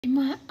in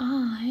my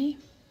eye.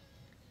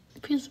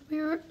 It feels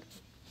weird.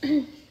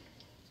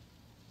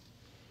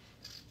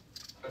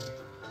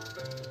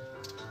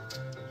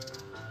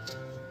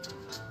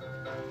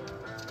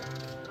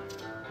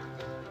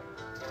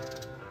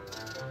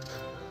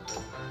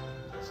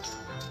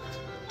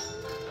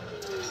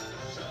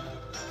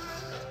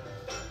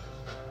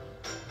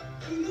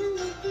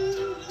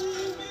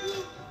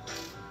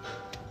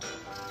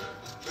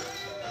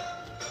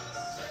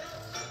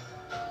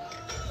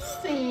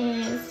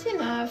 It's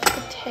enough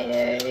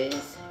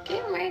potatoes.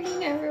 Good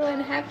morning,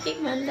 everyone. Happy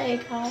Monday,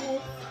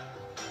 guys.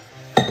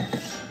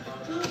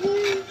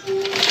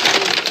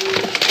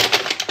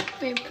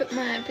 Let me put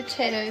my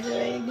potatoes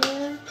away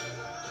again.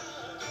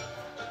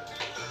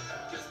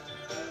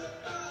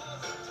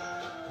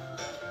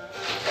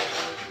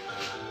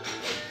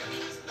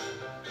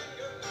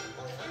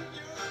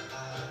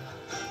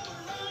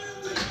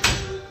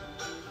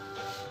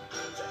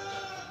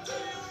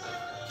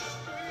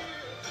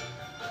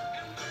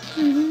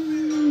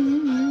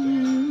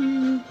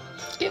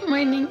 Good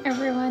morning,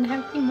 everyone.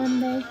 Happy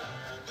Monday.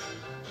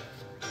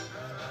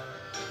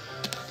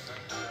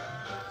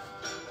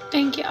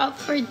 Thank you all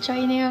for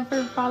joining and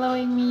for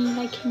following me,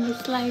 liking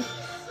this live.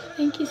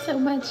 Thank you so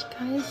much,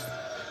 guys.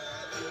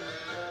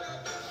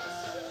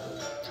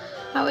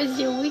 How was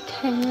your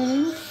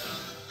weekend?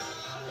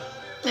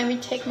 Let me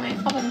take my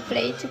oven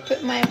plate to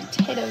put my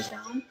potatoes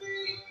on.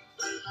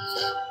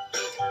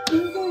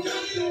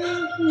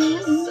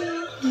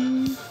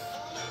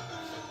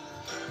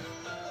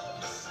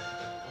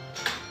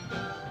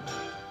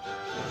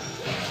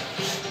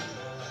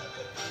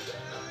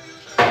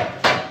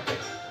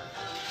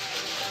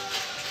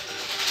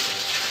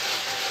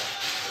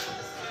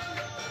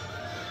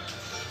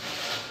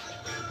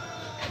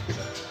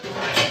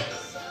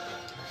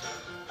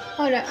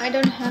 Hold on, I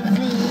don't have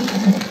any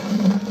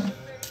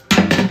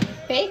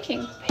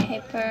baking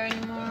paper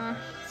anymore,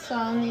 so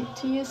I'll need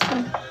to use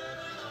some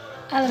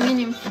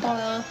aluminium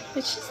foil,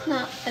 which is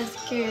not as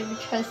good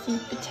because the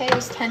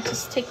potatoes tend to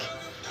stick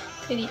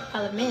to the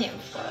aluminium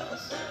foil,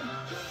 so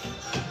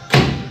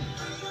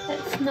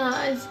that's not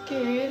as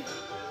good.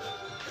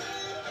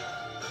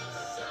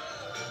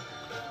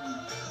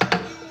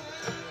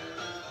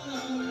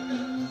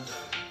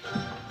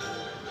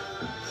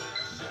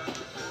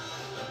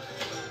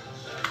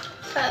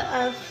 But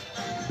I'll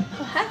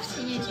have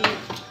to use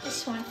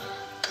this one.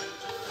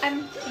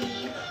 I'm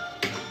free,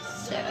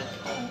 so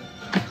okay.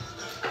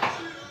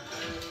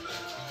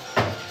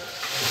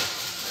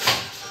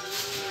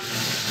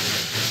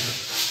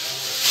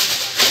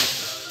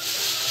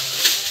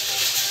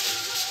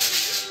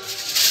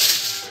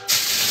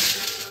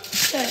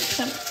 So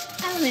some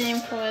aluminium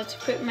foil to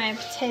put my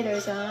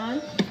potatoes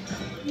on.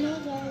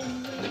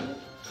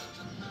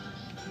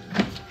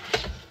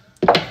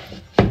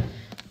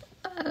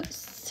 Oh,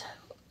 so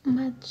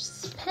much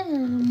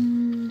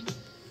spam.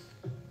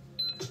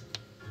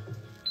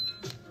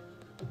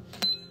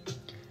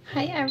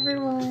 Hi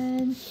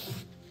everyone.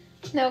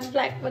 No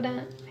black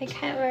Bodhrán. I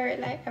can't wear it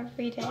like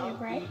every day,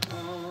 right?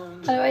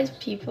 Otherwise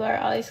people are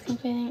always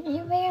complaining,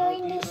 you're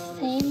wearing the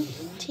same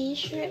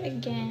t-shirt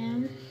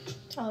again.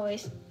 It's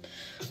always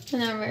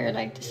when I wear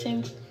like the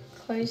same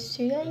clothes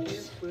 2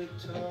 days.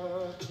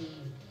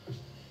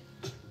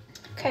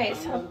 Okay,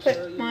 so I'll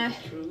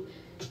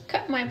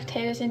cut my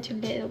potatoes into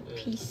little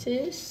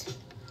pieces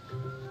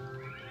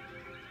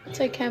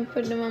so I can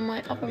put them on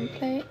my oven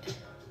plate.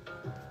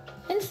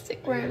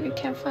 Instagram, you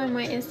can find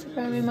my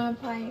Instagram in my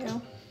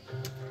bio,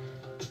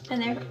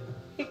 and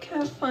you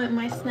can find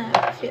my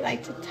Snap if you'd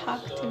like to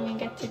talk to me and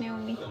get to know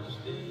me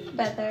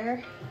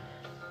better.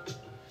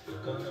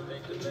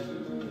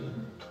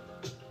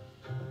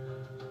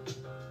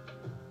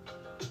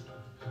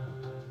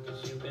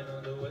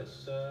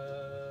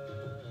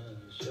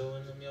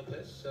 Showing them your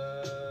best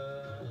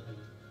side.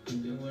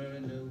 You've been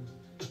wearing new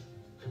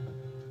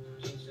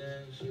jeans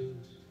and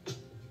shoes.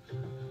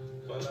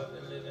 Fall off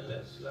and living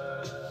less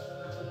life.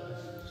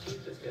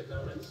 Sleepless get no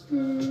rest.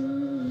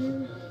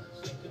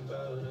 Thinking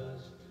about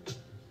us.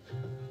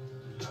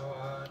 How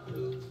I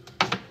do.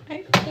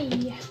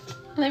 Okay,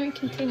 let me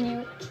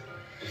continue.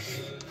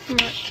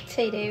 My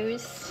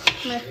potatoes.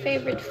 My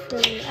favorite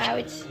food, I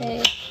would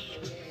say,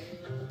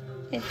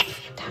 is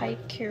Thai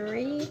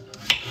curry.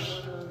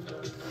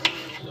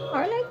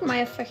 I like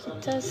my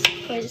fajitas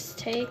for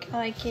steak. I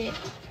like it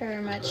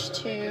very much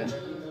too.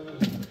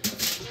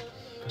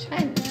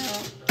 I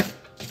know.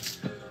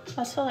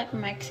 Also like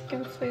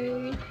Mexican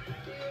food.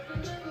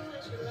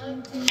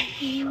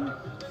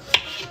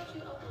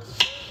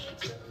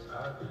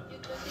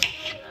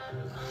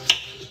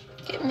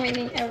 Good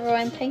morning,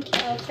 everyone. Thank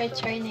you all for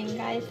joining,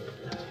 guys.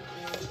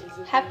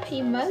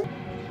 Happy Monday.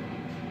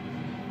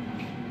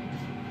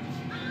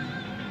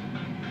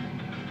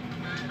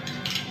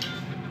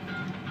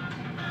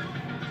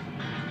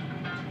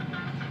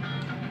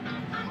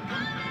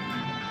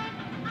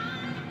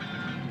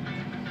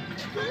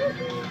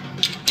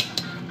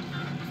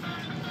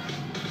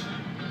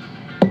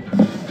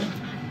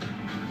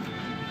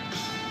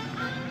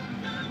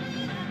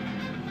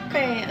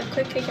 Okay,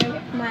 quickly go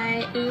get my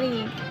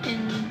lid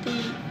in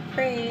the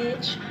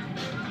fridge.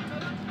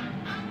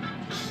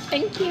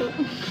 Thank you.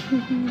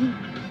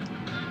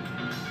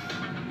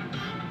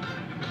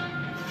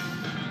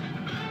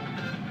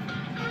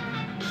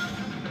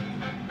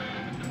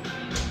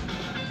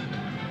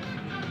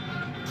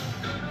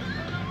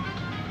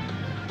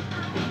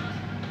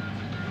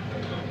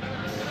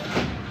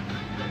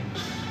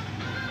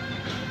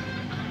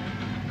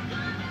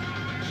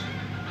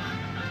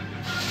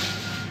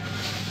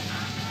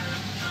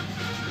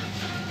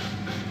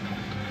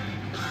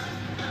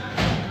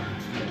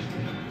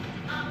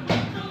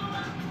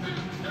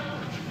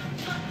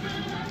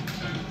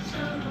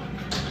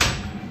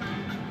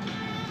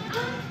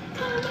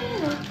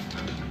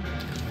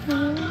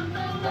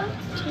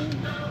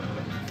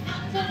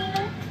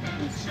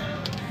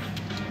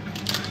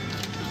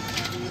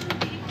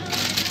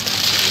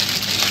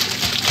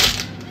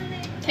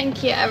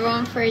 Thank you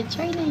everyone for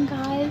joining,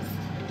 guys.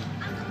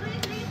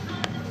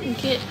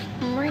 Good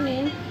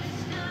morning.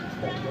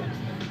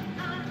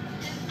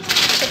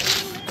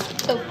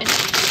 It's open.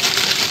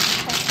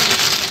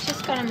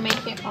 Just gotta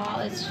make it all.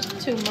 It's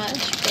just too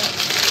much, but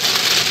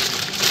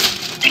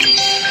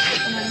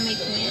when I'm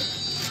making it,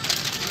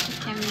 I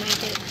can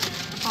make it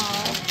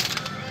all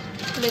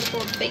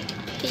little big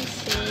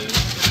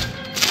pieces.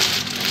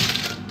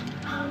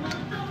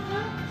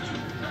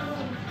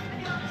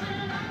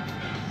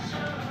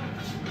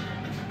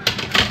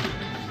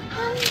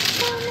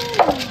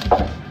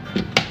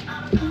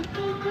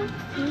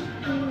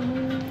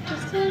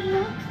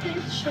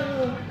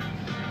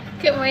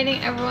 Good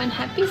morning everyone,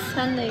 happy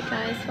Sunday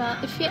guys. Well,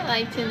 if you'd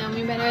like to know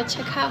me better,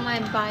 check out my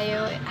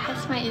bio. It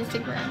has my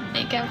Instagram.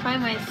 You can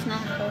find my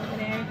snack over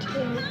there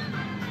too.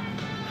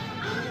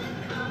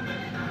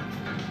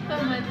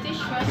 So my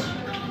dishwasher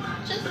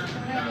is just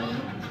ready.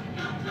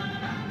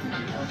 I'm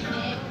gonna open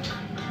it.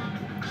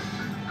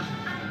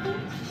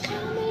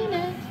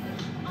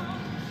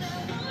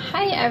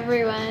 Hi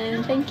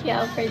everyone, thank you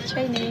all for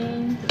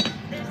joining.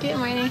 Good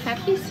morning,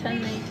 happy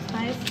Sunday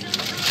guys.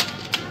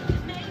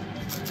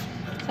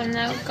 So I'm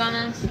now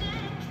gonna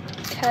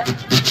cut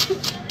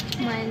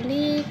my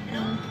leaf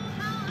and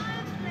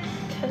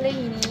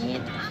clean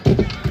it.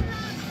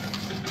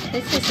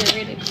 This is a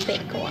really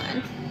big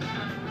one.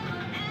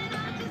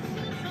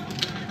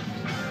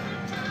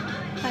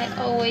 I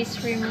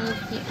always remove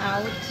the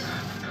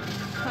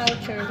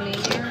outer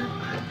layer.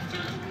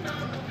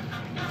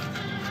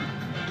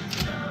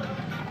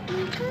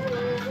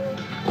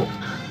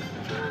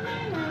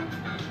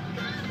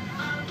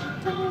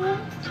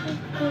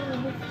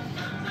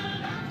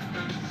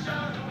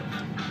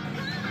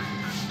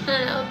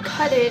 And I'll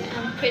cut it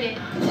and put it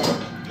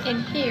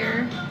in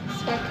here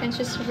so I can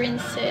just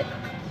rinse it.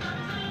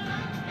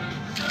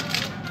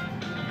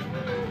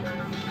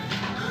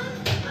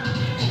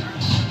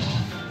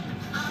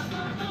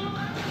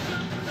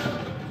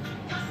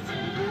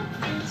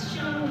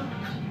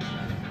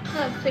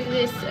 I'll put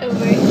this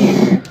over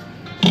here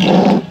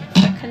so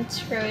I can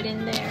throw it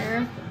in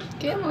there.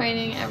 Good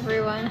morning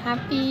everyone,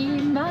 happy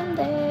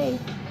Monday.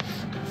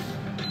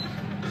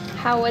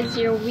 How was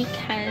your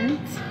weekend?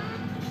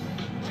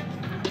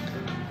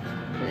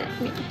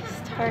 Let me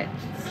start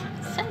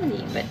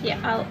sanding, but yeah,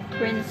 I'll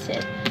rinse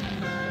it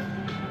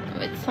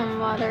with some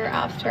water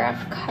after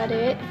I've cut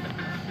it.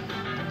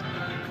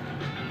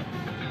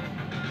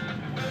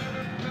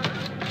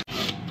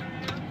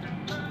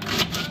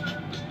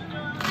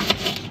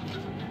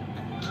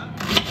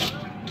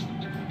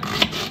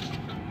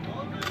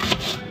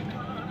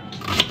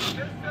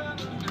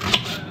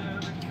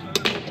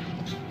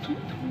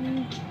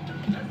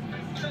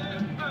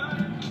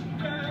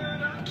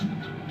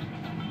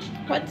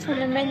 What's on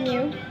the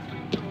menu?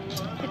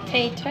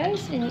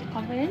 Potatoes in the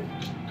oven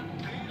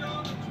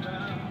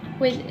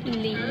with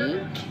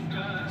leek,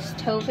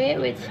 stove it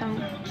with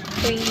some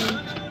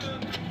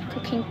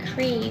cooking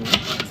cream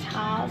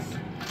sauce,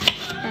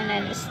 and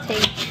then a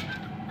steak.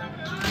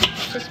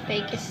 Just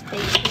bake a steak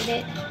with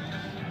it.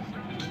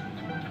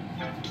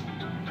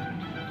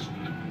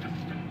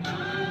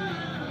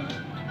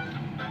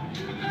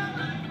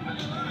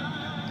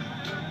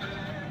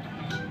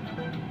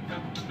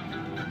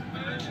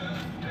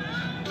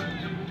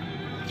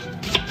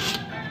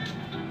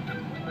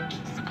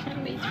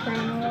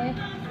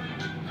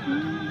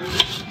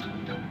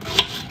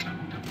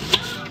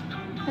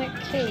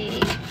 Okay,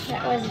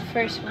 that was the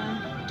first one.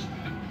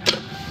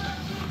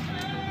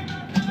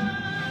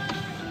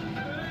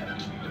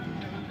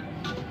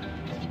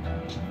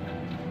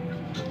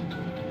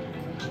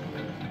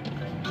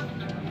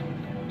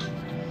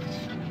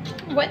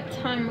 What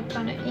time we're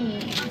gonna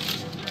eat?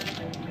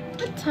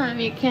 What time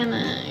you can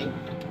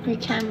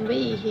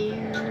be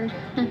here?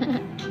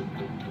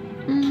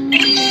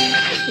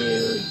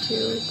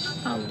 Two.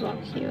 I'll walk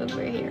you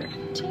over here.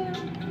 2.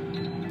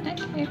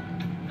 Okay.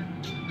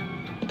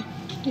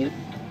 Yep.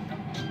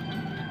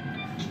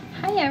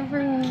 Hi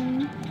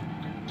everyone.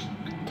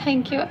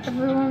 Thank you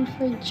everyone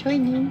for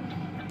joining.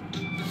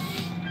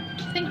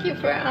 Thank you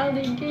for all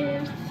the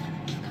gifts.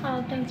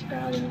 Carl, thanks for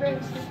all the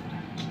roses.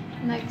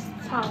 Next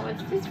song,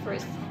 what's this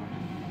first song?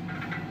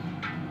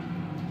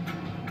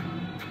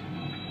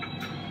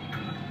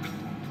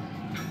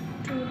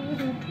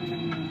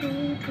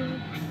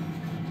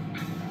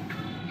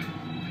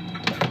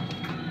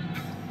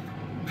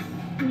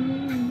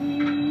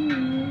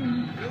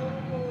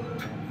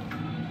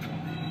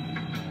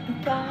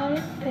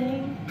 about a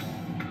thing.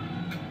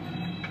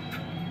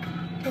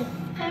 'Cause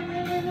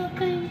every little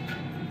thing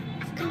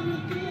is gonna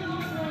be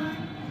alright.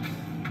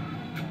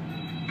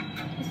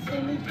 Just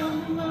say me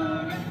don't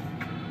worry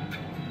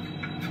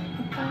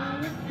about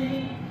a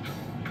thing.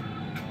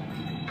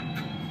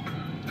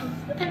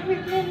 'Cause every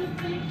little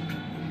thing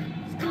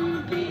is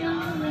gonna be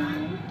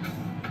alright.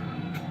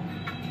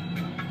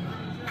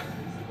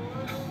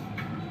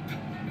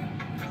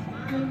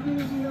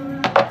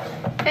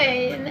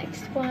 Okay,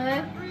 next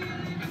one.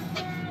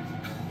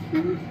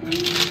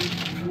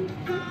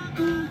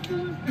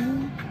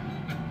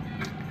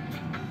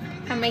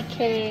 I'm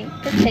making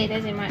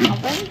potatoes in my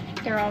oven.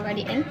 They're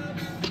already in.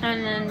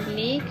 And then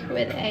leek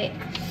with a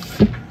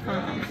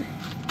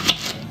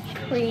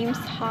cream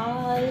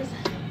sauce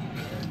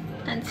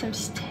and some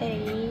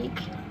steak.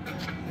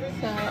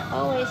 So I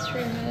always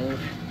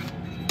remove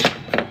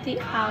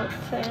the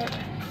outer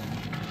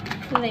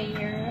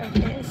layer of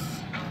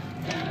this.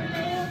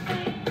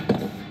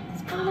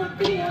 It's gonna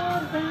be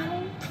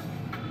alright.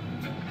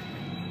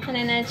 And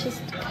then I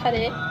just cut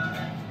it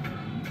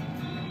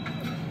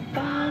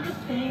by the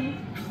thing.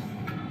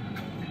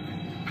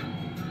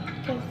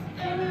 Cause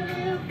every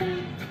little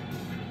thing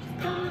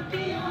is gonna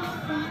be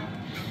alright.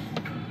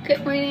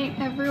 Good morning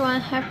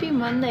everyone, happy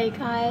Monday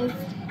guys.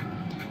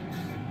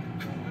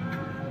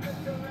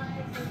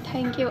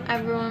 Thank you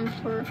everyone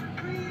for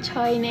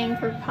joining,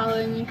 for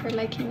following me, for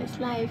liking this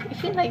live.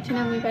 If you'd like to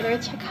know me better,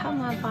 check out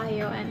my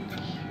bio and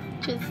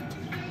just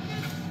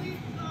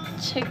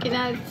check it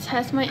out. It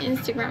has my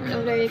Instagram and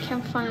over there you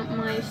can find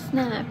my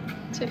snap.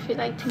 So if you'd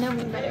like to know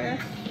me better,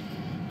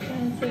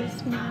 this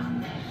is my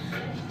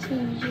to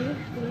you.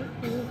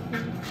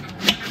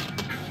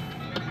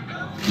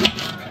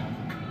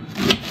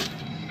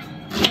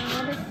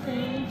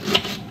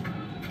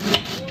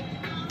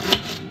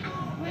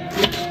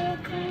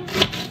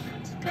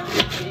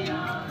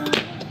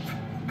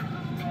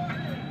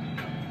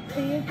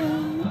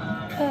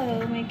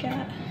 Oh my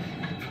god.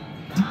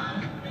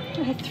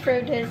 I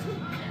throw this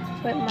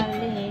with my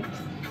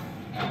legs.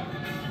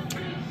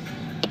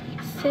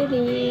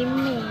 Silly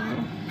me.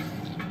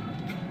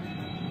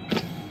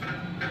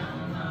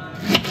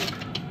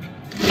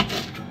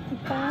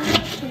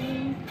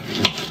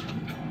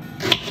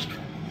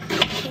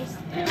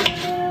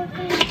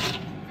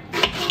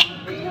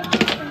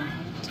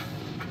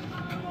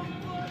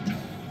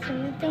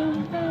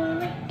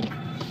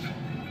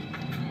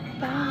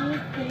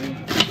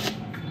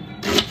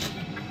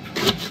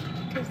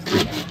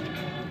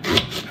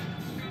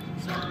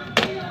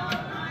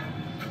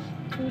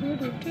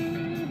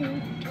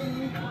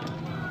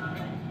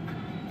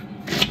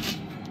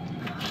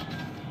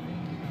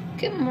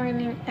 Good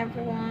morning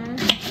everyone.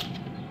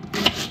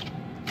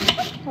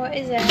 What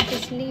is that?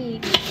 It's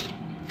leek.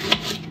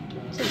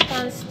 Just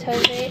gonna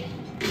stove it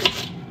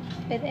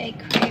with a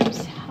cream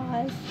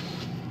sauce.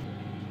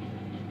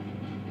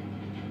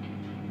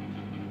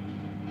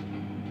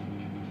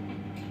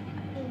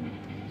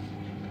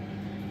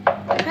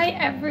 Hi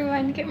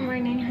everyone, good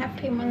morning,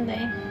 happy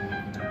Monday.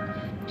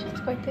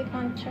 Just quickly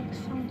gonna check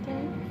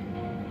something.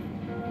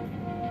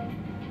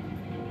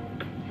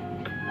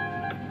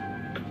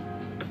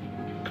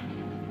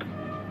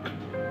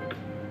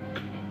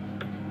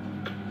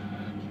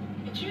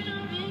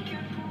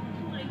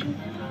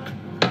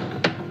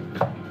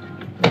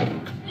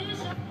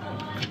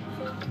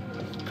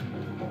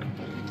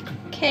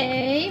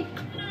 Okay,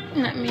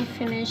 let me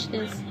finish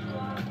this.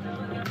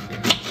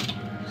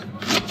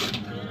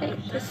 Wait,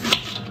 this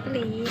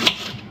lead.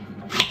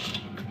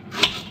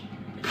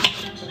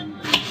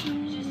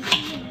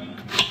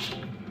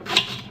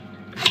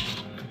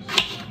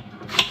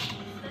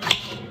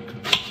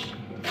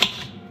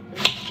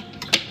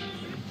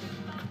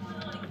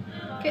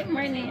 Good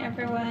morning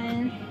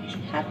everyone.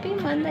 Happy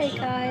Monday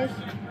guys.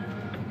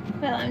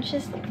 Well, I'm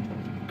just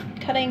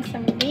cutting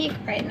some leek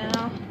right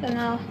now. Then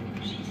I'll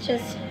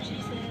just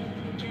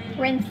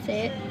rinse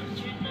it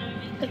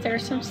because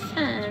there's some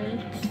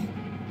sand.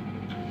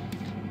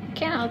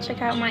 Again, I'll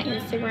check out my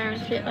Instagram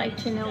if you'd like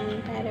to know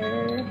me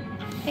better.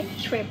 Hey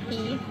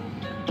Trippy.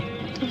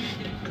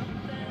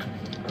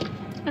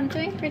 I'm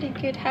doing pretty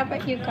good. How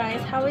about you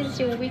guys? How was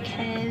your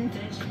weekend?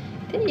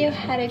 Did you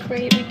had a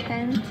great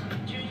weekend?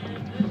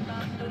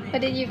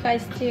 What did you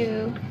guys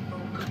do?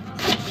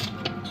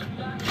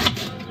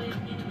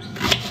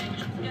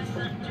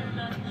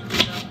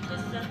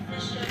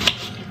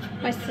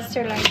 My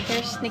sister liked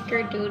her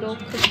snickerdoodle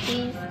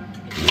cookies.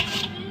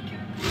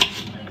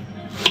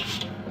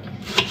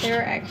 They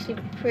were actually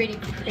pretty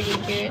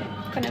good.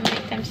 I'm gonna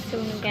make them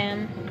soon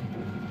again.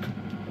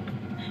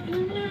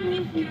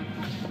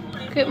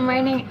 Good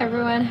morning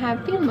everyone,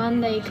 happy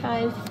Monday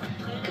guys.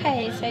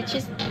 Okay, so I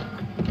just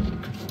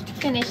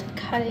finished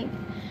cutting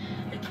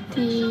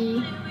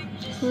the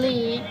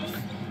leeks.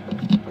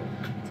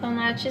 So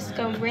now just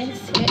go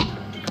rinse it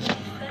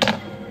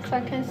so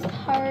I can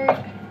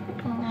start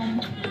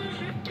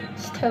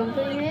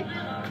stoving it.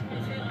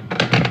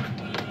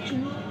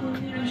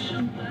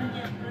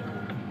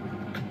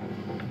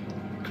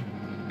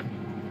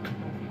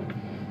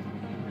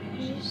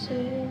 You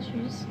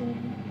said.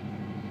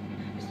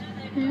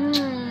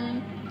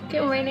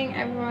 Good morning,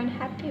 everyone.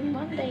 Happy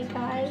Monday,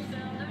 guys.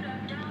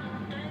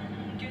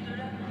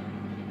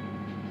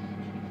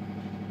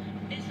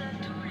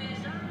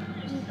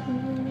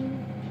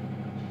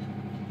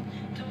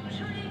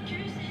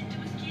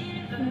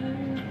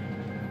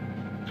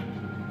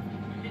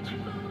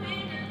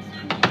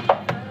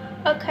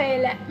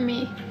 Okay, let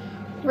me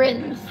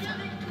rinse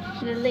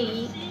the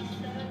lid.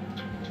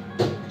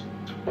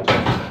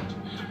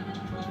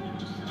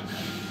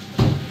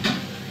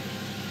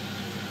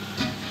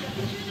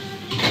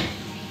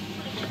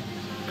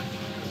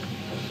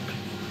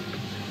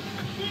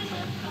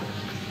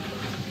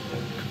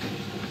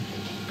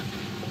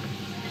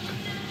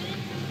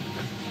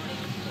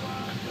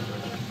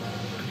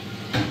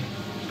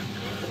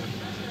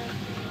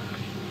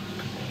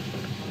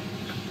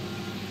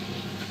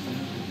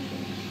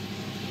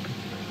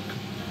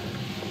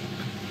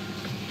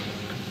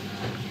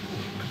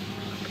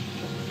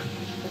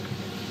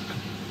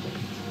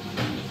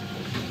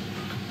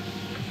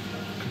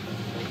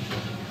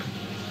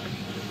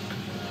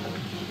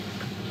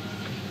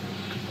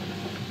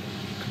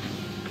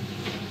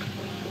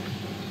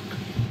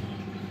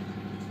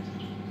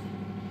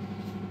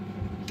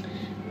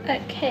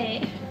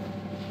 Okay.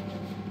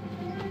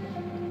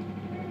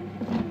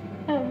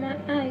 Oh, my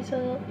eyes are a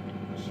little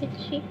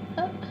itchy.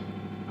 Oh,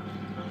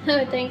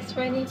 thanks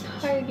for any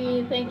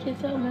party. Thank you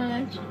so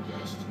much.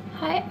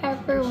 Hi,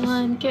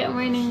 everyone. Good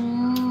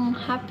morning.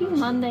 Happy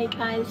Monday,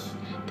 guys.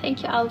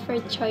 Thank you all for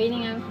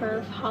joining and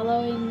for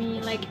following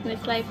me like in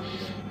this live.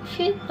 If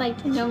you'd like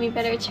to know me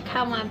better, check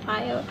out my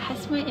bio. It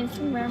has my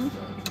Instagram.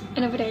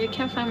 And over there you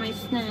can find my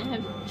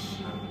Snap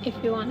if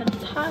you want to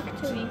talk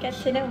to me, get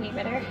to know me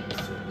better.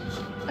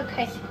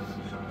 Okay,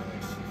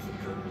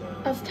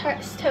 I'll start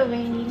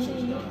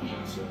stoving.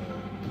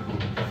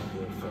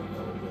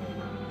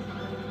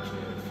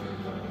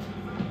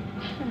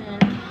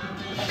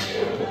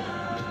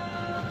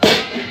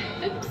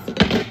 Oops.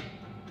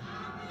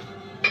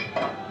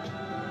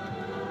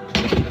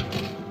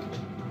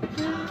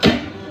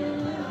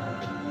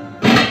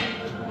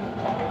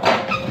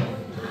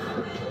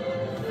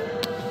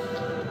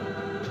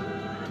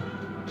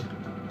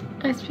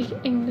 I speak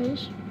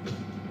English.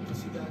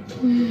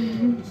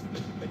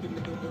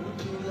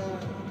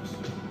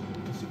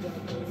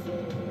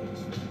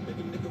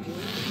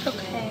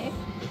 Okay,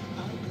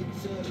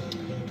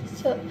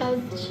 so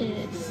I'll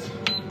just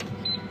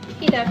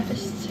heat up the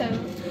stove.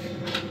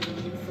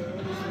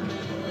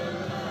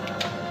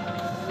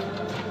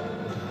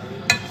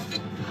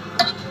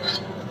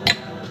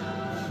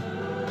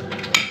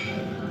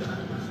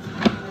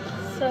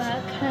 So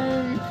I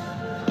can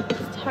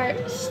start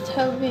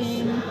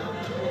stoving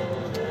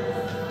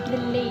the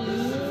lid.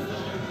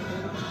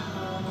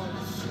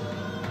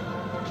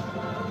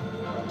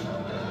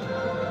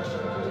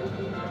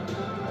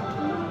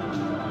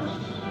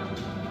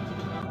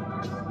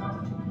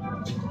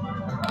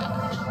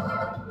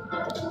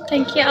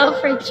 Thank you all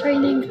for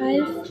joining,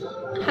 guys.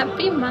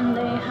 Happy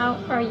Monday. How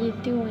are you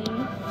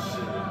doing?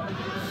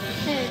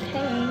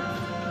 Okay.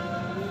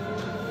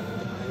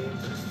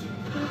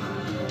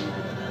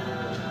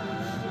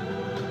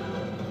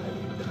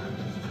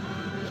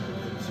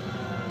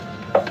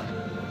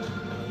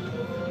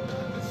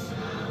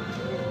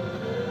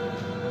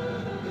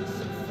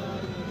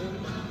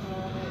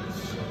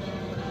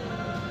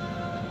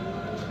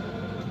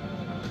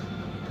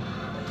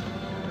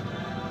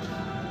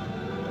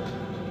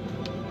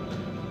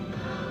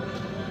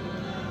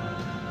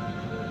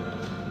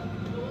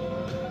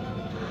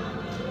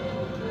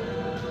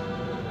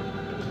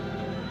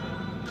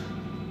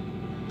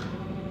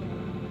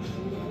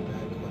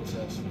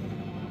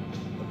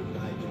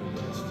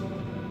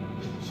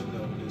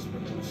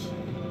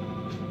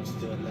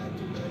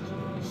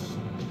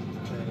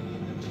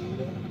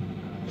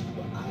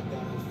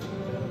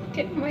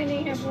 Good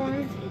morning,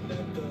 everyone.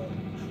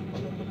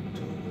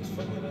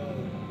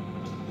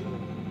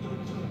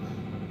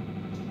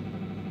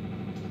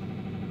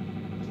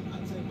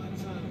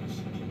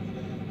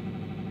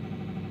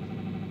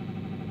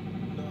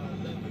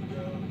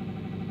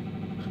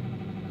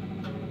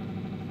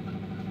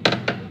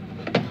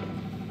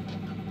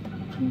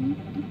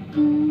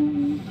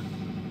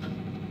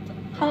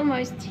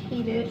 Almost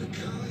heated.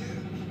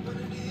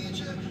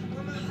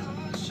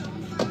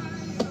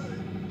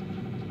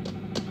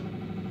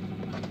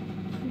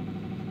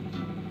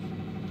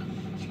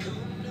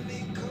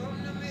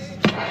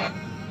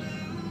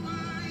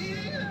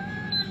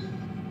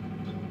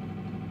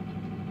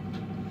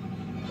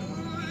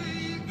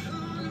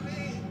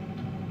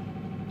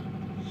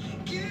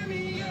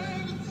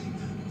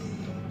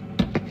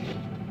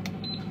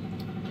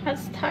 I'll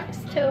start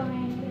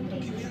stirring.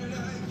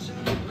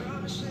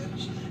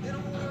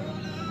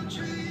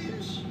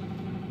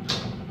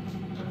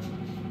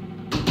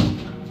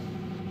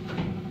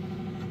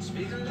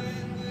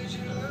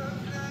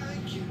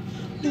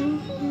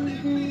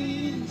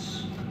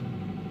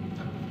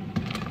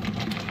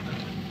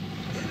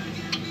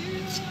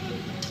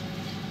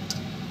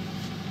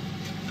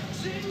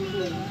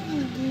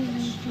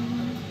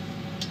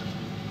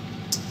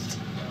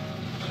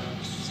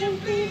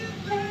 Okay,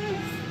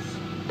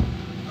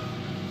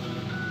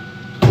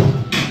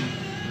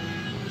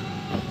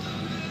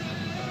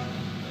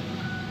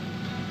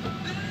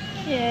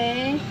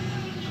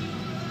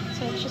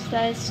 so just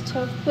let it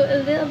stove. Put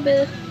a little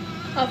bit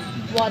of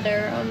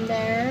water on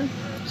there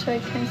so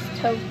it can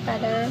stove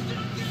better.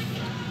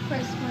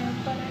 Where's my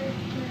butter?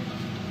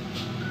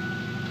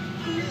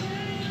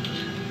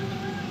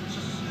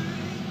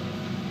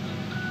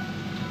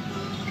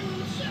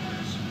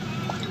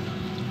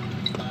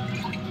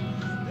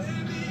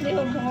 A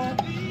little more,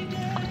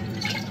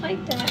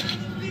 like that,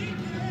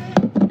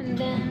 and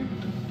then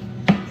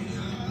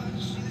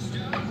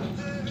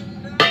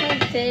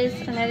like this,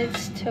 and let it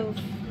stove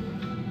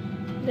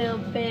a little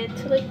bit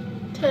till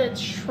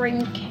it's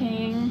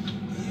shrinking.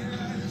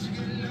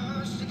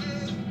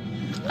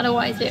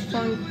 Otherwise, it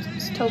won't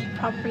stove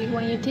properly.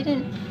 When you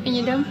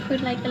don't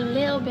put like a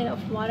little bit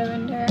of water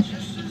in there,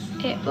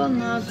 it will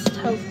not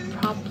stove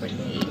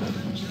properly.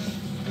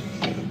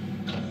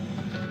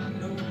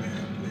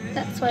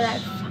 That's what I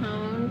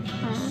found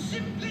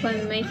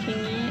when making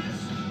it.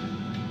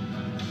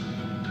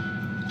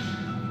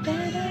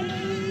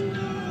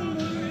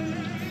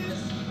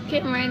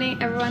 Good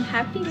morning, everyone.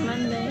 Happy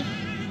Monday.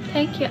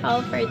 Thank you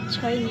all for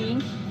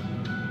joining.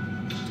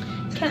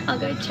 Can all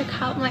go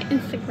check out my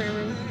Instagram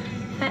and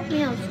add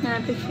me on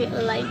Snap if you'd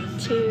like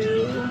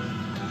to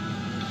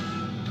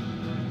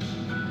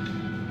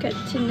get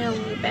to know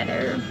me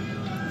better.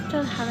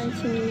 Still haven't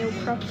seen new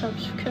crop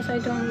tops because I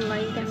don't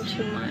like them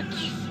too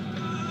much.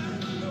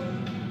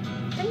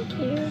 Thank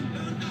you.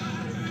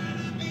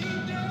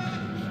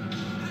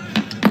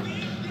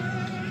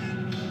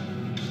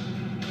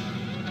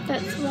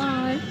 That's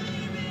why.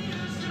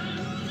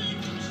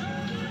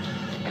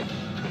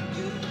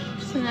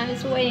 So now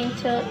it's waiting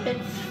till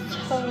it's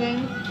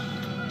stoving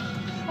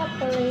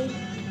properly.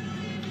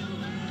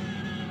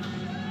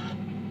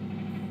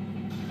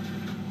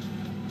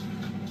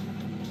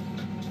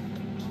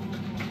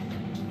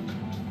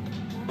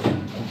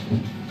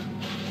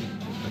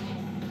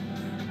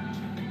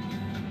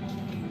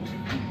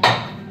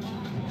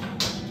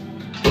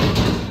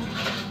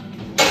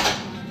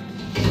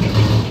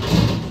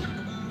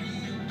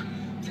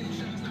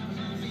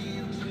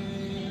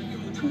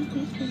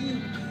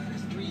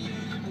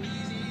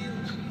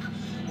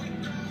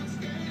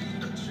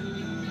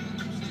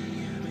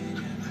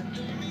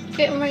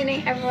 Good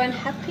morning, everyone.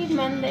 Happy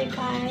Monday,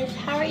 guys.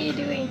 How are you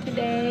doing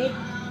today?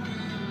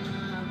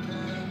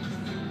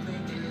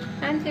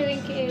 I'm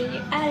doing good.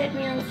 You added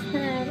me on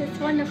Snap. It's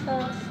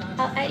wonderful.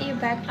 I'll add you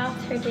back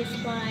after this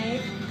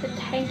live. But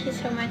thank you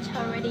so much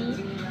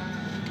already.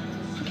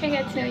 We can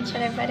get to know each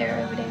other better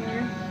over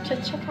there.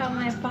 Just check out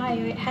my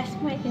bio. It has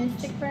my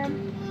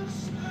Instagram.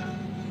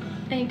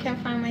 And you can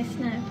find my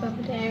Snap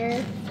over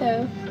there.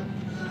 So,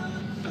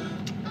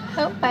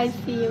 hope I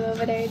see you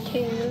over there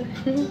too.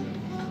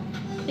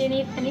 Do you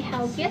need any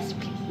help? Yes,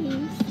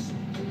 please.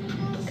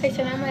 Okay,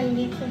 so now my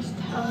leaves are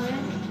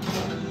stowing.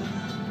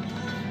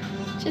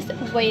 Just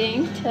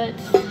waiting till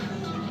it's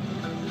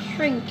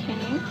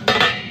shrinking.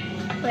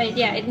 But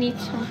yeah, it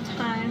needs some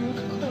time, of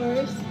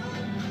course.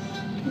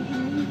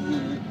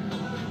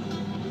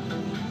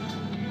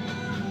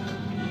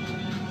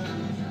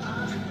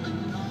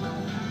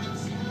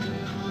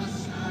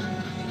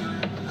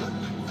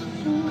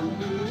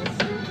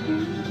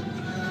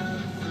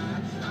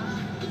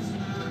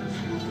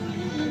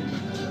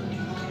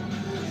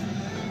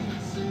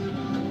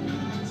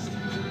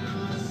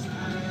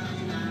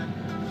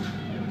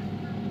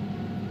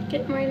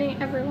 Good morning,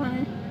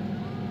 everyone.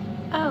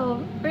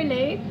 Oh,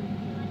 really?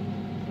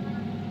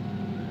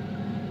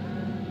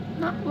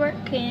 Not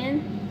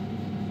working.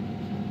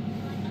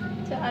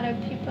 So other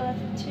people have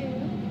too.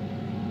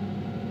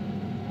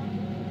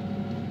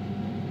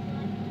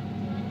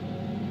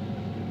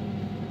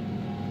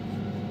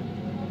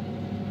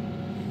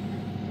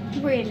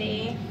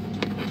 Really?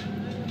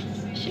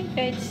 Should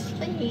go to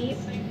sleep.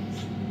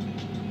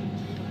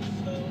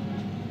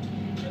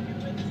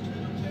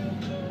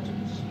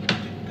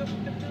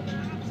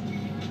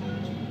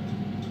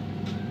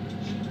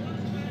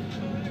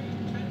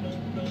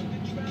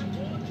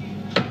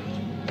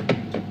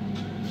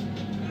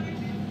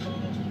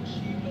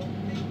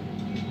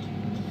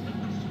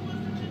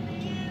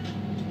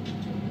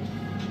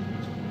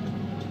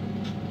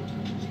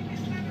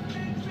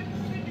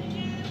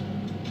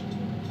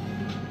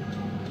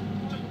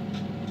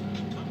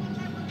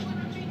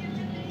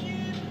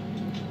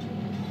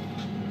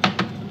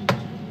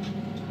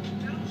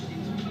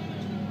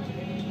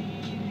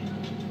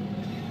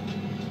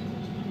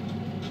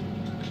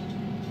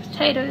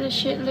 Potatoes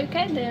should look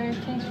at them.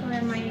 Thanks for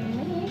reminding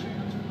me.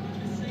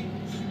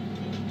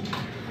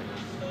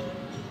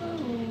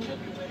 Ooh.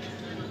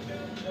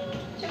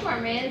 2 more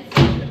minutes.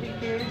 Should be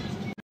good.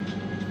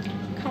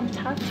 Come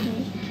talk to me.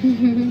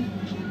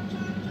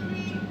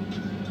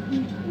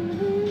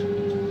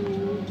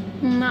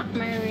 Not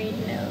married,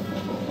 no.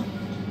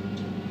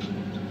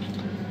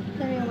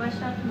 Let me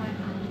wash out my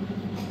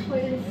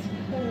toilet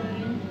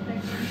spoon.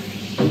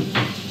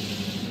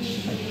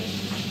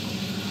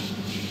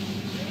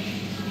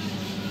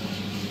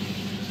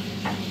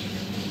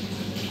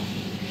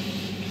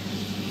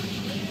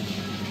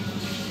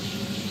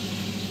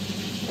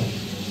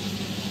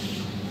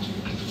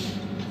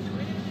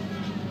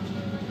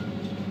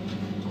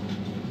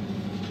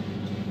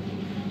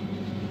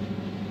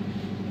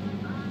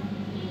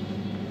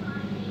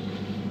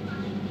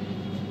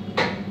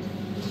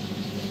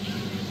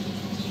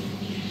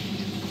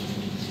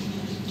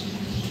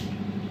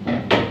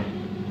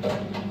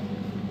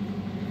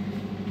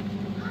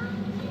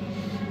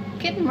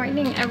 Good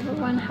morning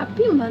everyone,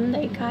 happy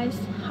Monday guys.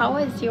 How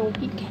was your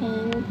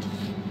weekend?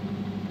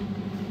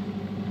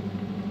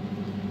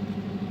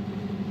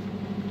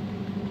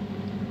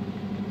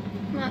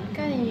 I'm not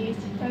gonna use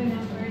phone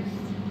numbers.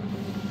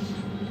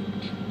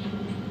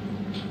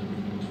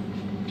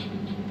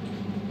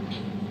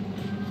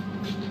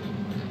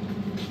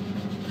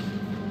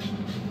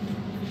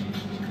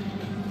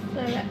 So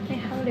let me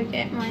have a look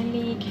at my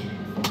league,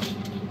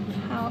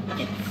 how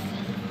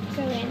it's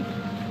going.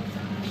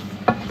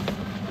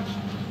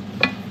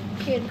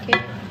 Good.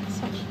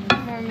 Some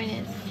more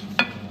minutes.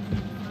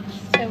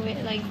 So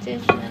it like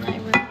this, and then I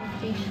remove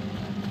the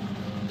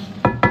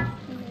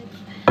lid.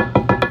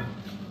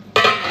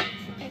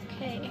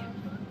 Okay.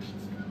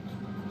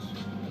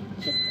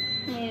 Just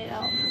made it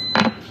all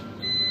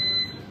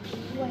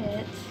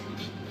wet.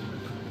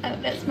 Oh,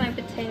 that's my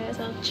potatoes.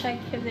 I'll check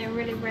if they're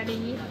really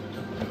ready.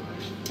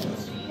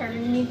 Or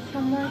need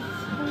some more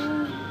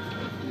time.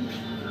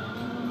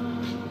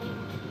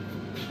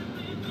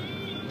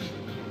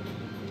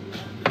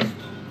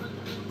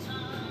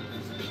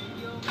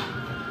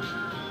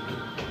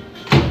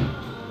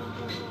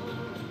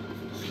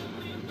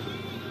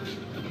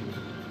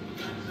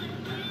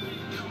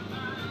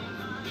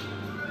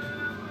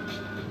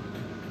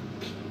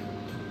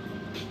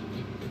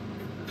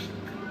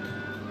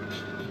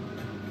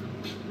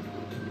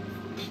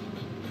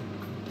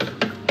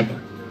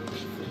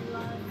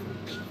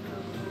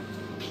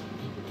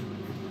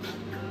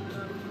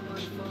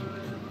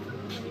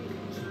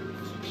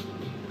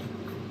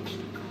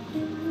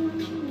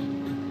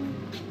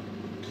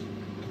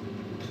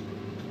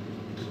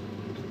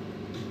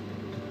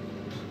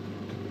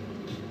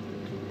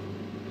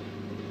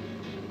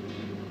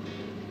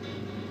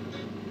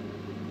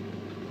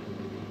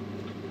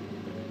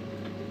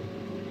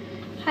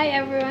 Hi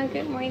everyone,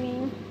 good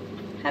morning.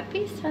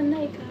 Happy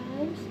Sunday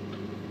guys.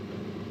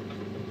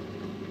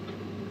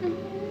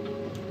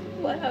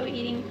 What are we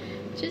eating?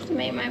 Just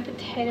made my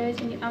potatoes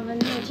in the oven.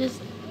 I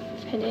just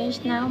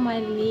finished now my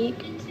leek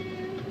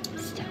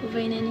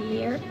stoving in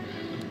here.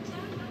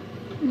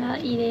 And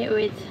I'll eat it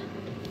with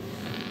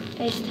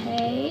a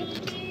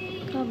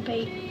steak. I'll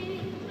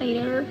bake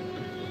later.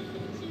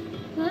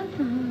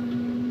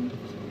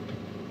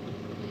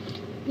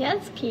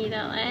 Yes, Keith,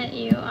 I'll add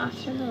you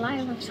after the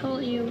live. I've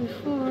told you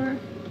before.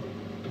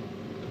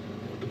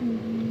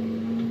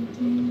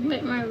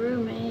 With my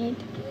roommate.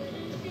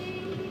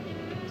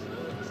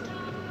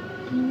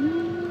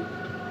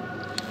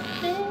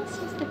 This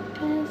is the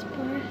best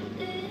part.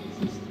 This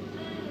is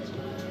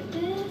the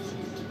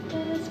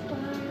best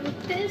part.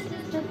 This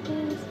is the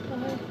best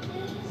part.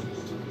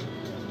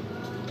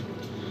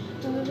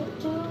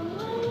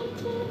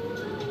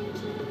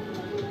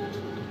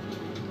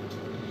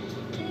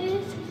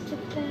 This is the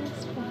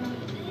best part.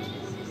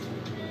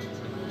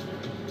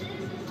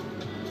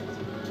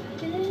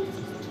 This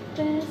is the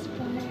best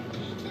part.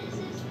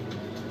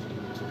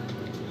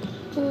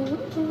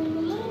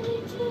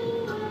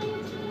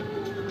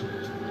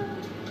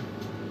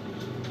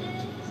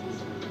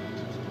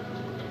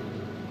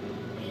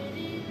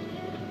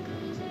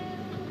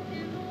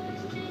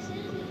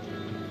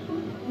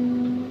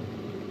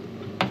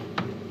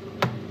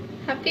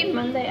 Happy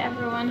Monday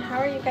everyone, how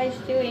are you guys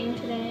doing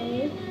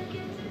today?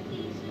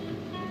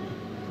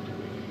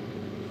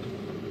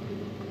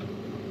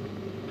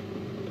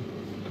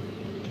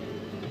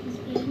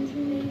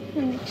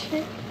 Let me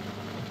check.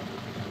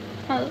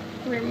 I'll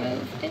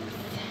remove this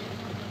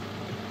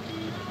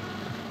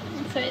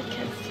so it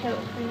can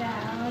filter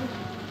down.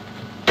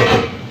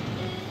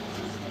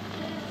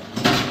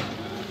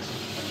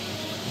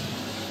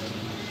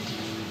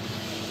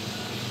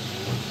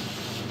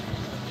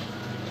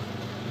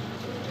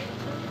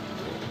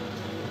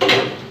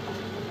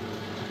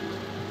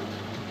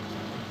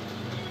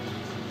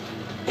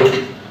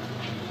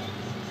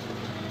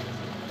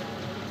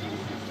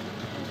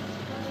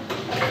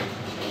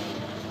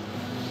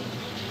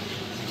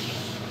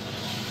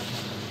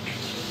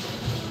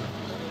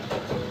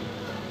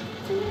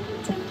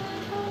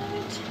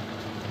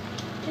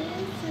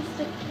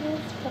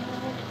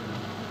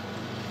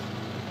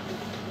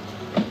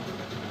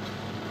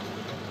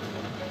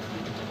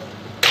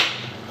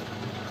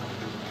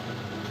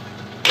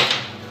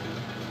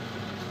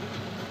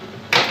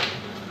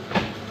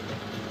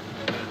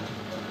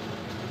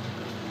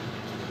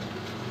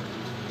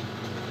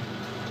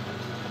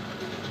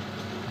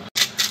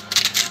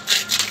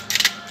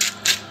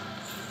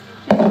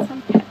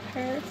 Some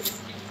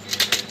peppers.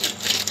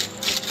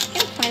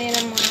 You can find it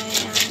on my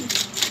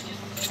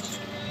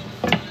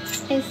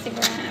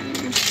Instagram.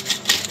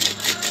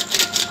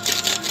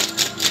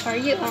 Are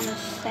you on the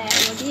set?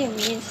 What do you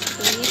mean,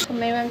 Steve? Or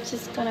maybe I'm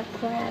just gonna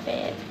grab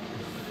it.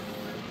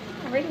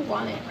 I really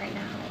want it right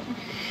now.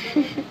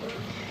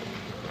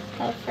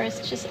 I'll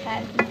first just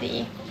add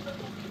the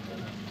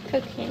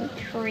cooking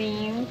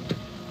cream.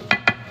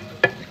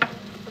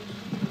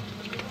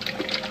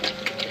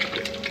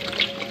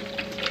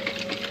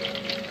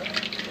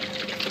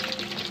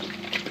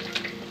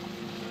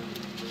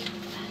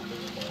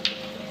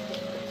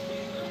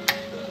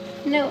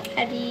 No,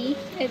 Eddie,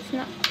 it's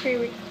not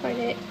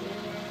pre-recorded.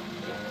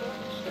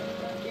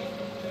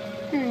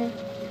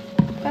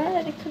 Gotta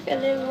let it cook a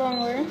little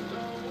longer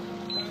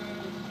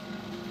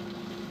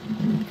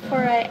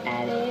before I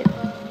add it.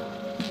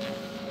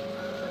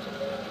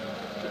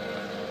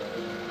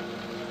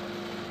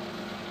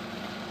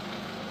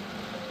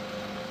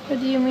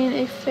 What do you mean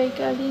a fake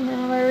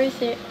Alina? Where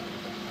is it?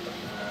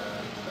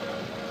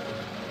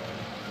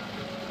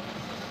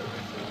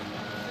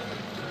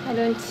 I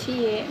don't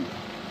see it.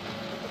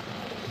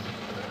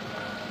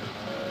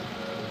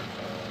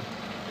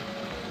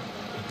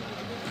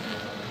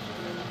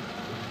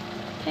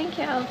 Thank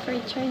you all for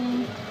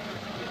joining.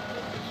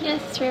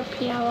 Yes,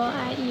 Trippy, I will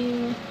add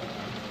you.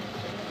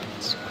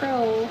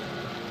 Scroll.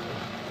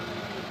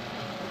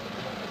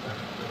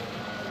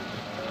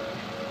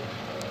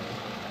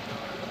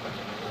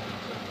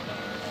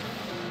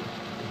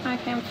 I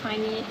can't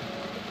find it.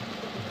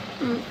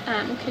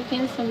 I'm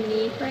cooking some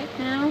meat right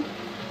now.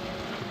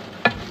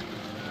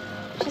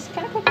 Just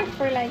gonna cook it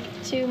for like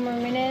 2 more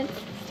minutes,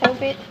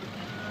 stove it,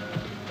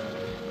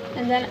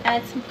 and then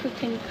add some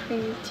cooking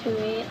cream to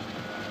it.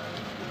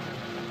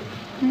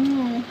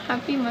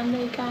 Happy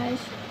Monday, guys.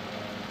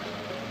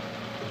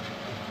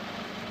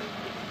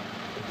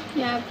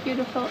 Yeah,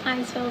 beautiful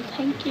Isel.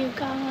 Thank you,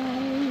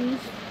 guys.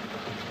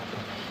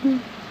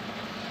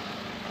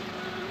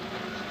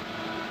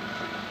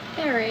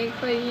 Eric,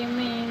 what do you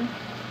mean?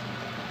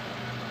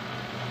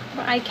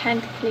 But I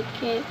can't click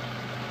it.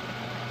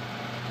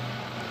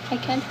 I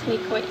can't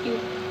click what you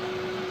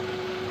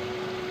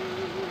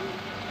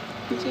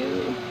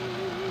do.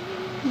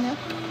 Nope.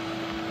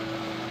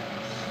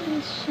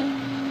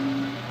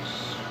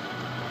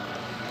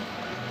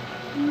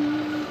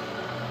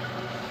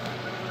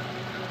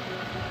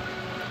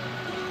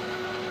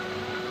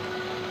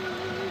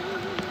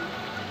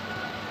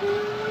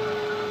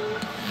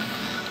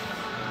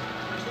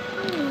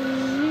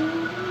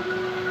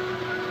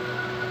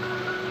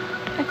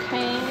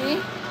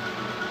 Okay.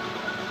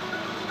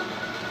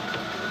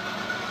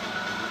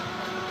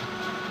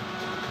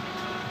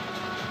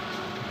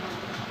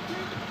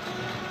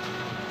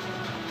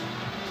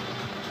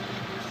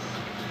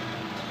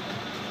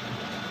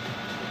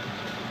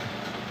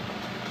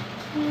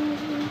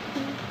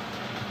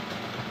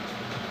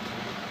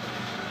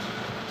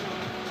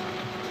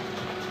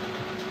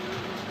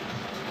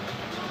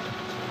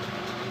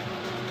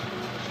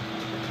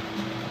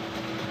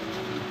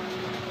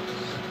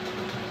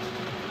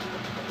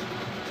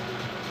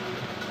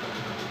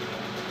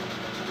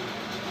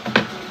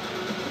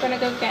 I'm gonna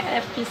go get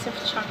a piece of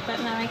chocolate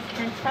now. I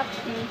can't stop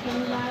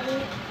thinking about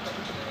it.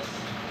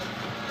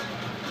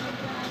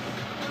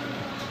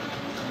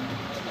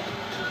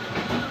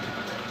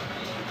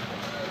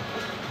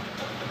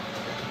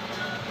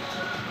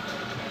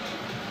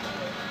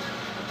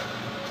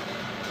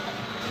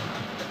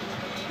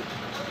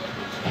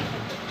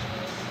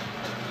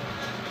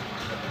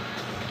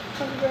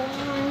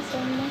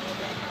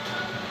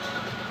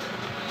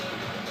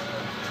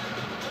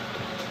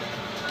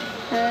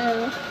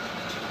 Oh,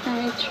 let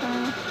me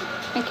try.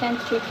 I can't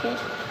click it.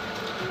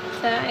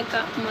 So I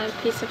got my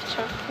piece of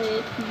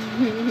chocolate.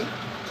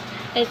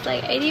 It's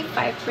like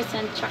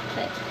 85%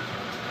 chocolate.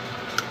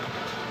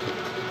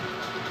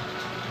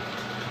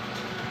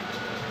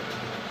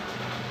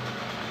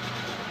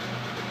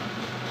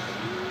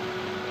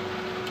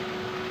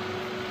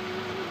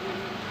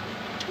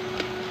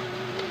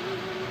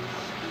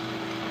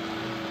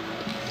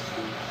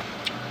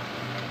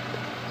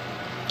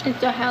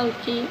 It's a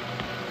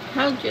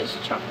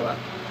healthiest chocolate.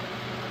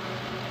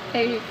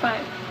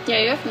 85. Yeah,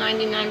 you have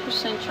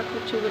 99%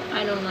 chocolate too, but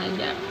I don't like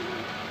that.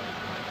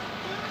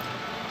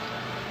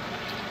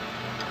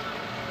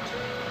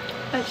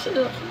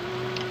 Actually,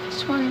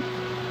 this one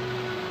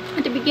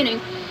at the beginning,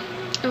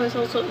 it was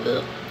also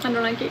I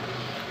don't like it.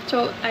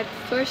 So I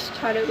first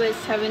thought it was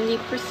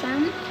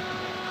 70%.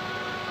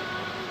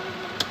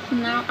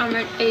 Now I'm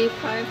at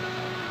 85.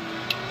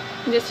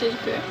 This is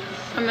good.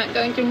 I'm not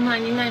going to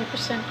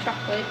 99%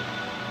 chocolate.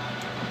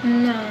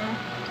 No.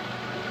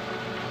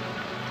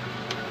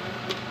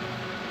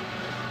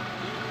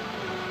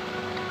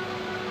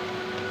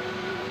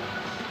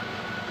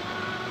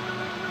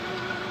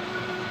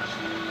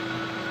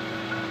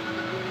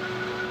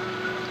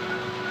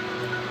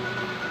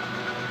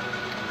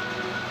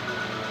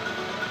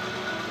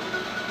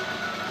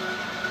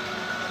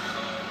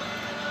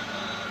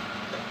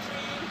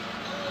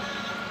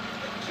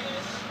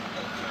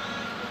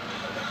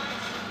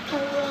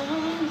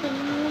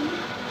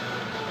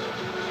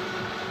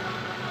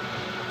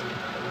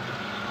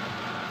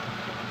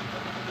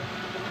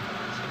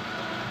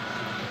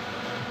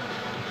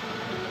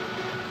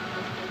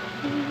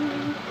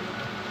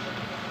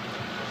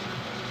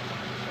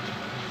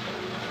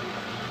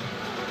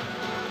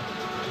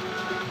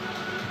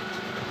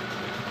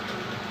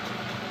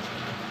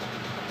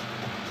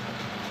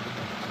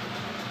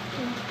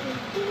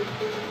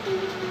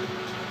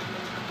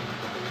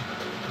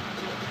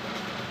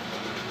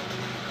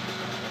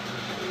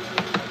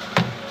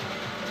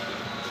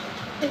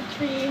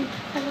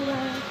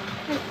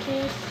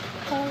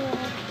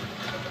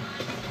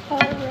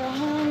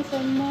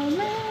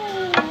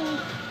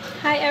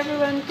 Hi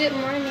everyone, good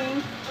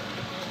morning.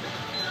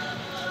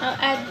 I'll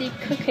add the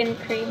cooking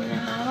cream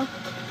now.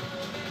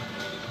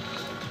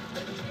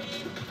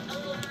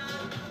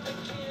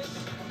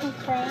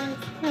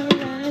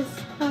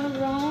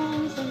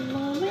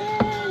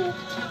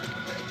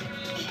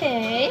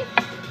 Okay,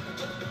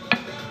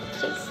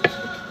 just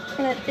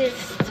let this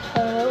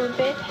stove a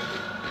bit.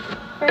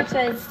 First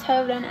I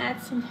stove, then add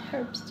some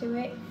herbs to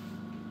it.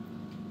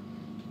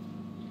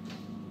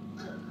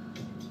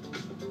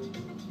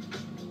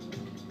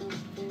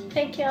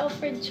 Thank you all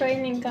for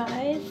joining,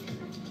 guys.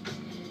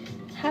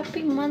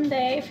 Happy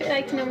Monday. If you'd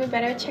like to know me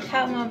better, check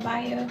out my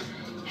bio.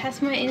 It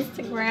has my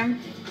Instagram.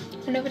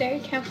 And over there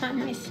you can find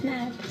my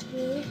Snap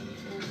too.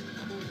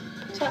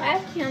 So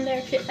add me on there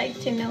if you'd like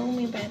to know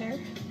me better.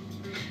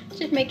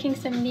 Just making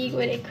some meat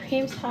with a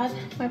cream sauce.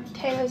 My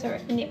potatoes are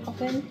in the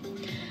oven.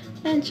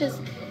 Then just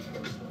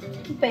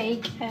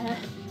bake a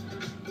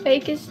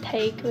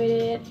steak with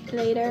it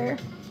later.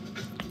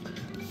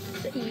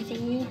 It's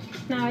easy.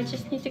 Now I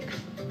just need to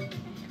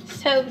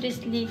stove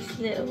this leaks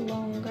a little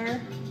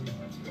longer.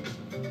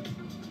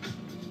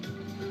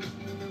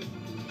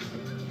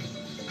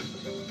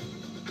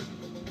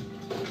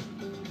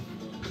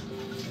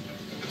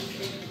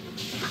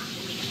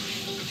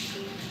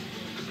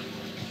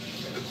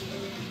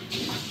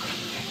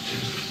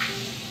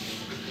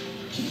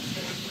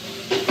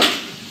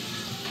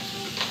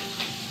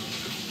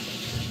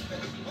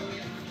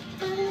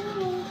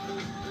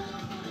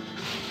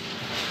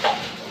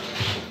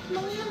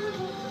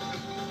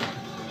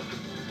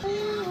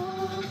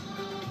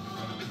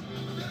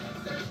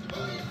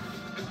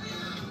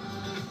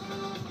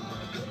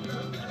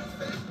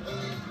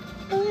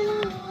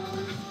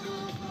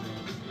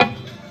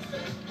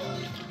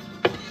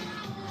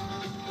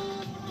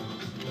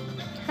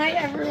 Hi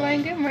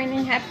everyone, good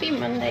morning, happy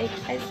Monday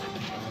guys.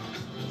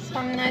 So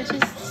I'm now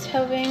just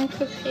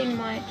cooking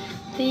my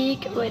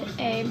leek with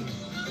a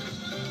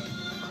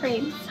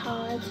cream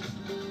sauce.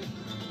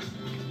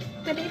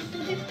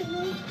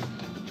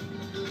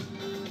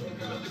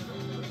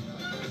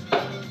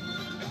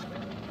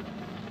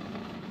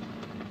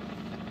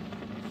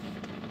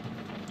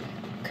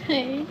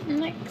 Okay,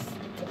 next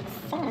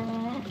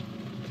song.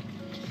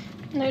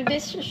 No,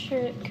 this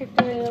should cook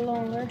a little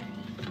longer.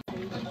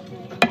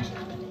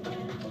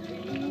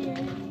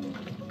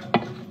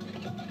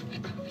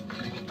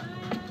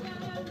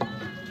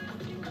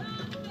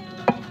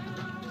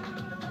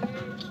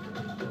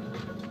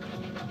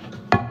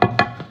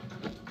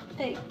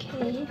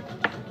 Okay.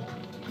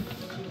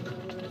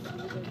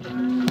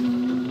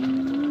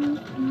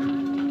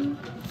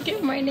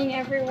 Good morning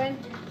everyone.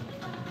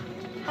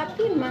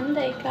 Happy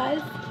Monday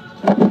guys.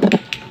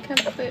 Can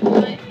put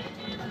my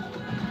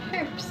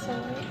herbs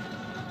away.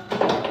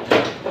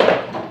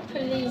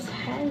 Put these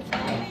hands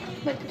out.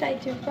 What did I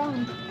do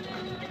wrong?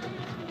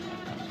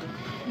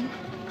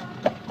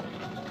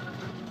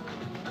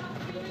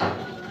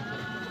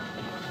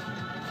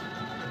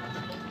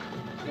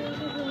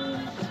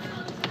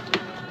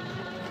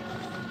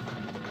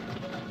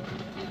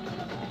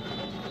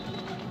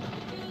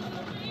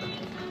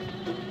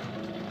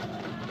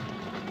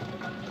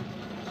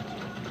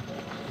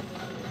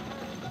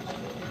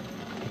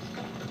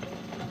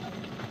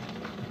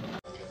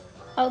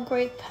 I'll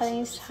grate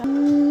puddings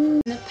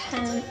in a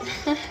pan.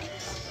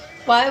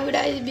 Why would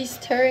I be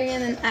stirring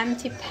in an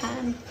empty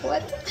pan?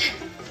 What?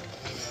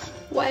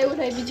 Why would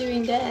I be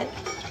doing that?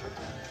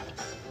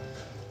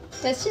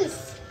 That's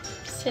just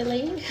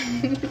silly.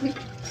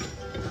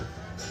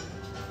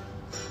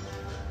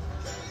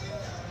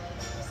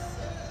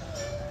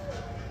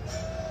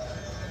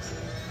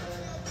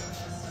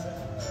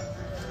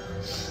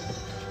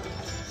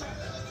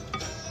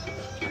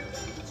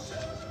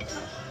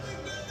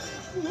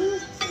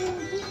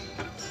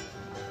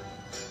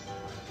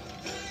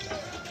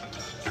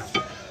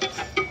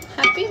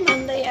 Happy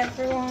Monday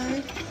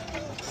everyone.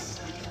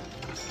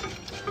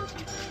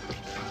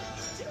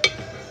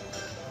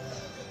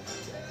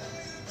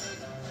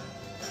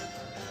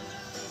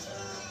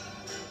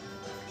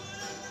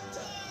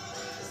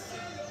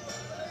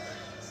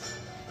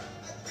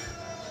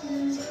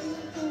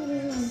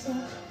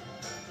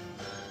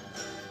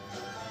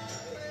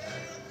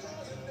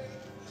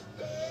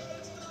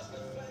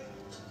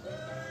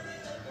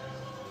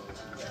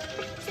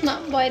 It's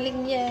not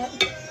boiling yet.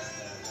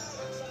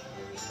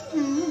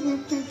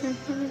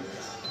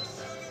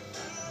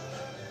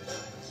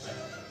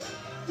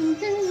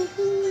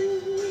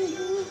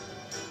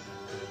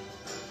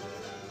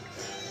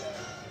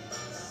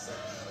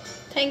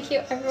 Thank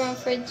you everyone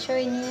for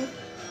joining.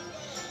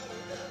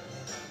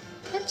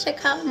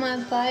 Check out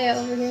my bio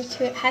over here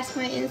too. It has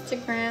my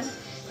Instagram.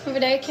 Over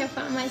there you can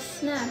find my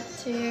Snap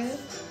too.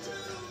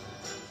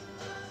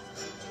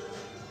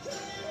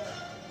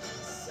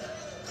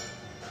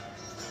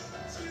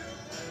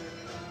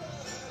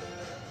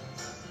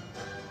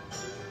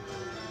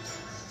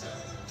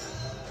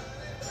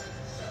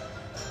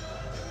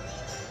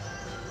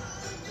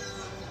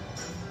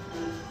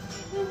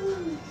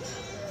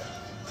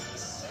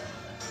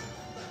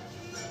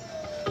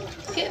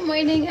 Good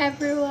morning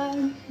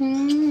everyone.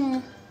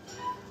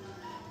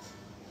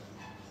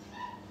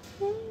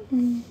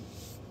 Mm.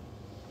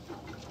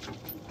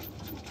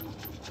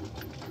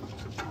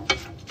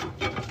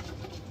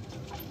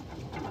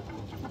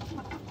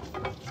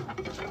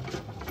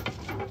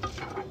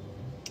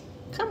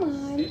 Come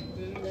on.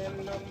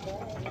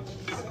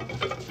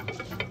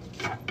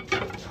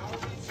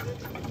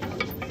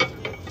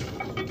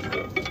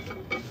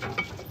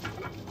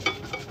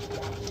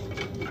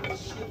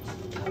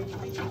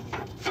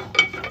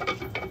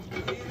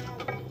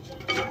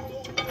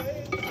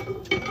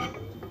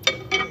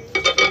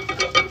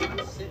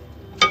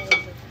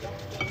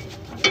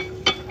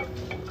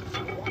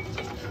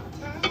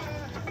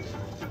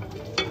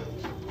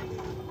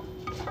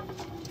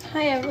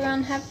 Hi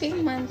everyone, happy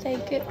Monday,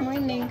 good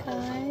morning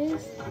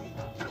guys.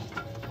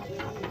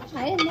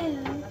 I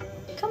know,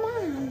 come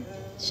on,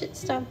 should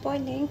start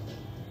boiling.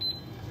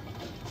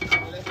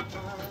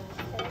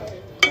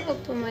 I'll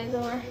open my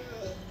door.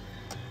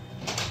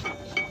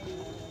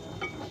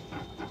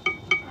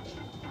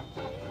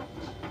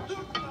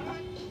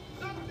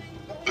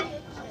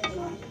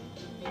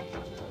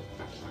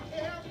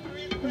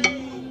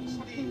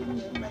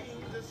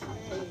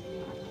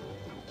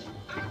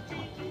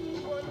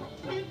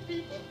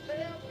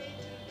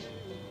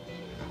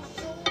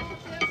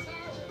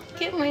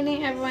 Good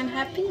morning everyone,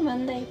 happy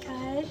Monday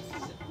guys.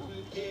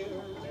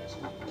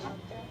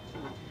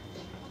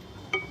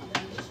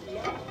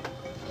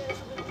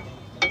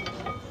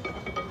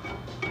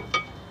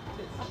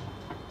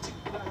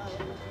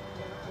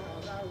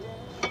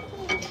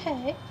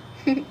 Okay.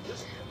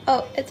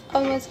 Oh, it's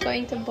almost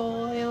going to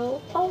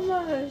boil.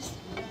 Almost.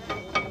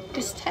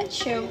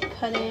 Pistachio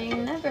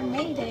pudding, never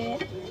made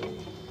it.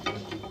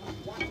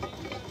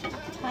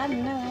 I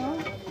don't know.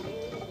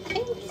 I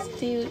think it's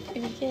still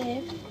pretty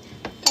good.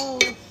 Oh,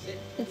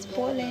 it's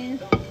boiling.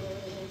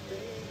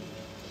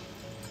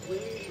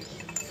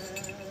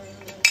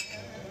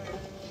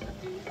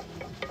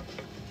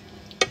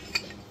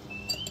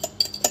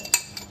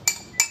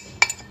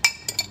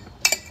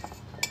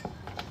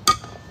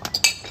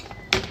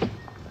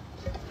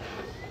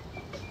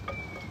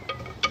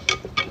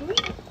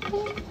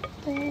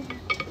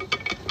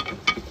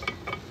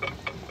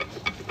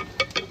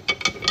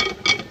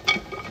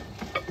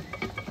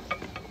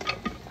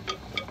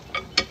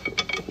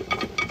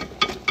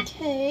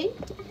 Okay.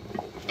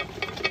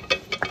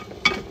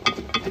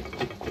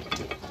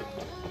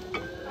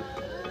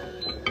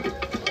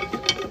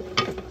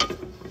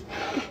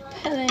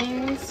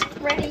 Pudding's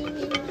ready.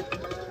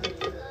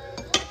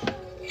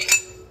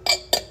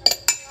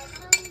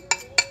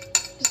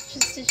 It's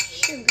just the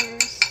sugar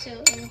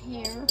still in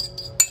here.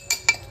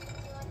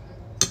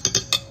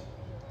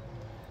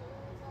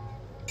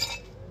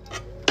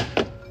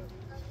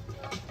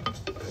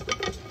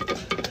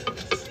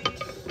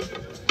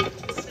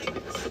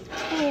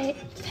 Okay.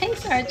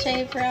 Thanks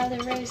RJ for all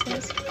the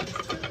roses.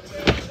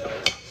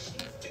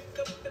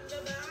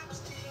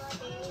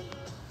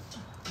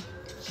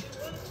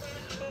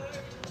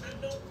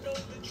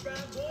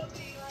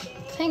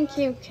 Thank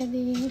you,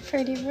 Kadeem,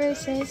 for the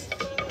roses.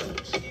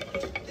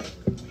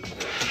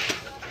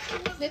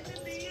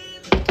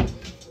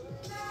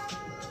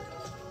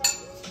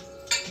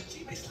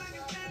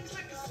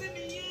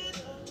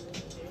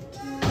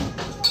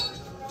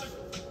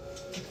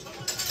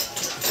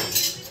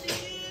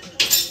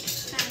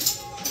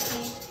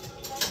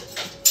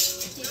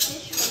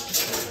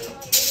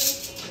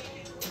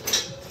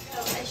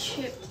 I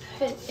should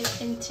put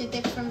it into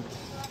different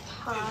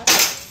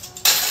pots.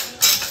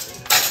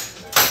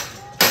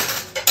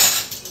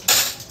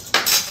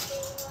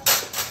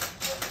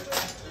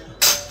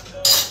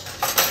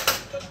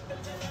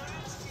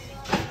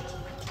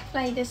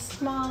 Like the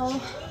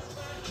small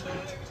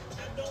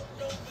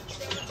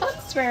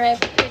pots where I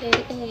put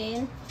it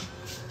in.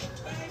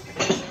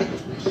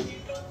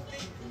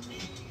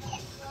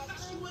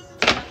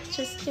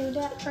 Just do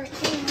that right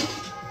here.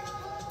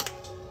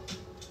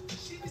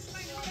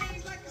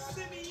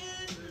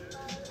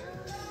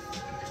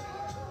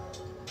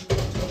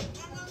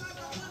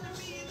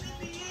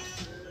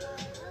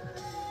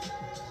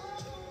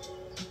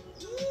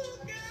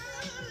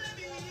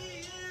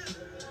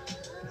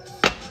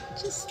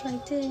 Just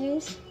like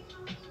this.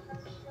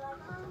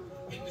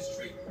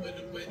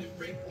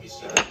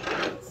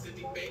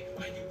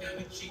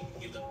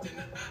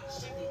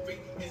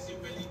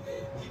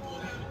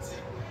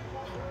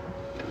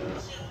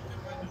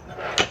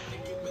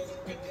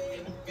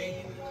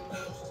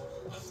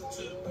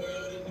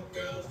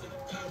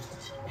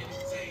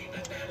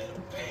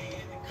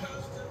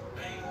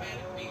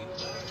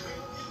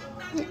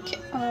 Okay.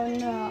 Oh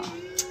no.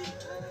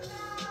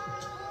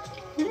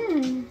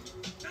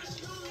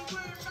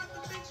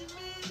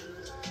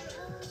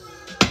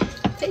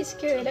 Tastes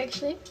good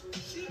actually.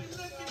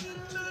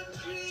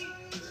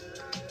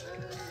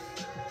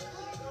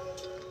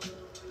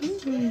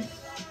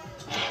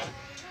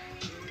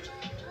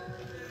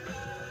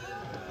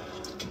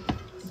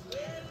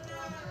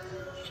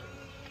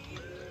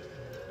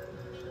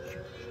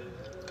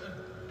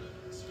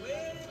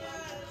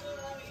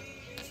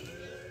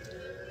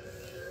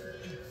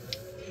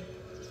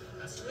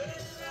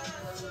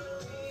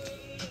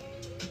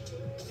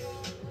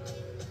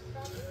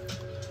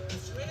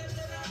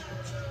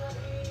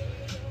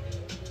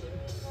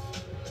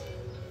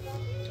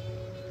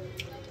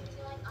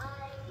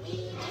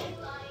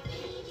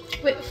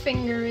 with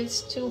finger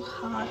is too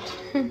hard.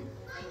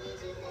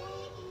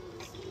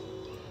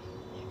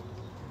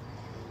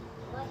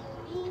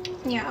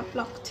 Yeah, I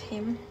blocked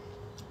him.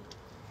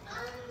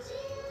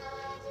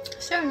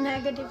 So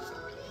negative.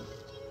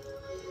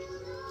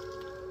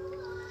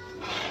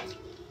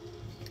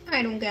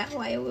 I don't get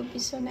why it would be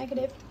so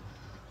negative.